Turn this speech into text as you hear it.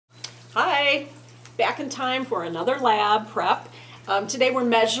back in time for another lab prep. Today we're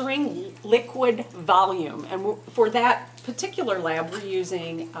measuring liquid volume, and for that particular lab we're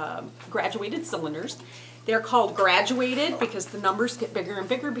using graduated cylinders. They're called graduated because the numbers get bigger and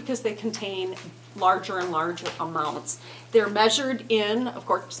bigger because they contain larger and larger amounts. They're measured in, of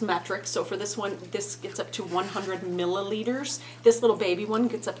course, metric. So for this one, this gets up to 100 milliliters. This little baby one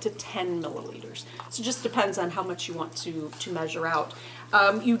gets up to 10 milliliters. So it just depends on how much you want to measure out.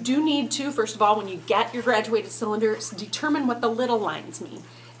 You do need to, first of all, when you get your graduated cylinders, determine what the little lines mean.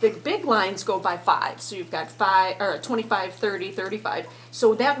 The big lines go by 5, so you've got 25, 30, 35.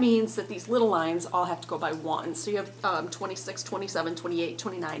 So that means that these little lines all have to go by 1. So you have 26, 27, 28,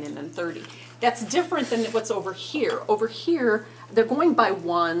 29, and then 30. That's different than what's over here. Over here, they're going by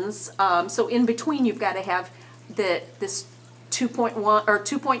 1s. So in between, you've got to have this 2.1 or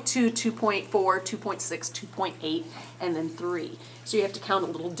 2.2, 2.4, 2.6, 2.8, and then 3. So you have to count a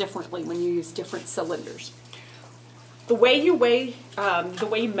little differently when you use different cylinders. The way you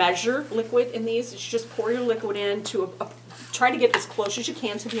measure liquid in these is you just pour your liquid in to try to get as close as you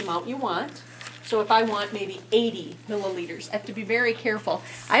can to the amount you want. So if I want maybe 80 milliliters, I have to be very careful.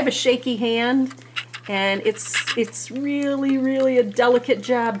 I have a shaky hand, and it's really a delicate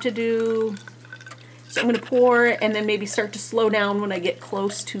job to do. So I'm going to pour and then maybe start to slow down when I get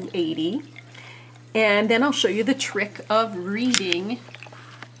close to 80. And then I'll show you the trick of reading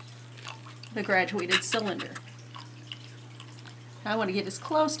the graduated cylinder. I want to get as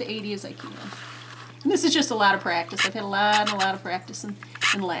close to 80 as I can. And this is just a lot of practice. I've had a lot of practice in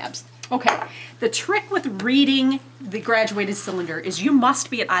labs. Okay, the trick with reading the graduated cylinder is you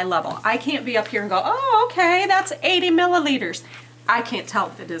must be at eye level. I can't be up here and go, oh, okay, that's 80 milliliters. I can't tell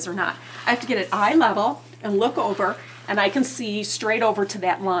if it is or not. I have to get at eye level and look over, and I can see straight over to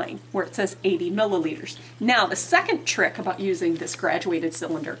that line where it says 80 milliliters. Now, the second trick about using this graduated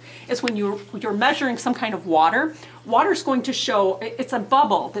cylinder is when you're measuring some kind of water, water's going to show, it's a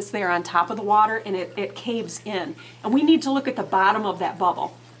bubble that's there on top of the water, and it caves in. And we need to look at the bottom of that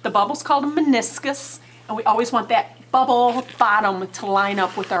bubble. The bubble's called a meniscus, and we always want that bubble bottom to line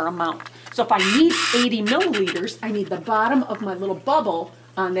up with our amount. So if I need 80 milliliters, I need the bottom of my little bubble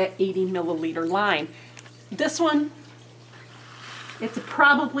on that 80 milliliter line. This one, it's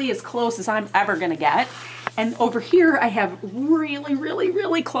probably as close as I'm ever going to get. And over here, I have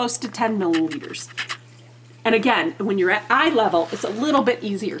really close to 10 milliliters. And again, when you're at eye level, it's a little bit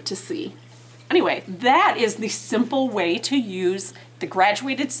easier to see. Anyway, that is the simple way to use the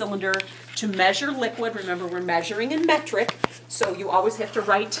graduated cylinder to measure liquid. Remember, we're measuring in metric, so you always have to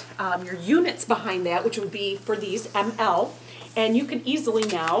write your units behind that, which would be for these ml. And you can easily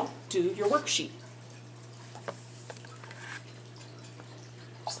now do your worksheet.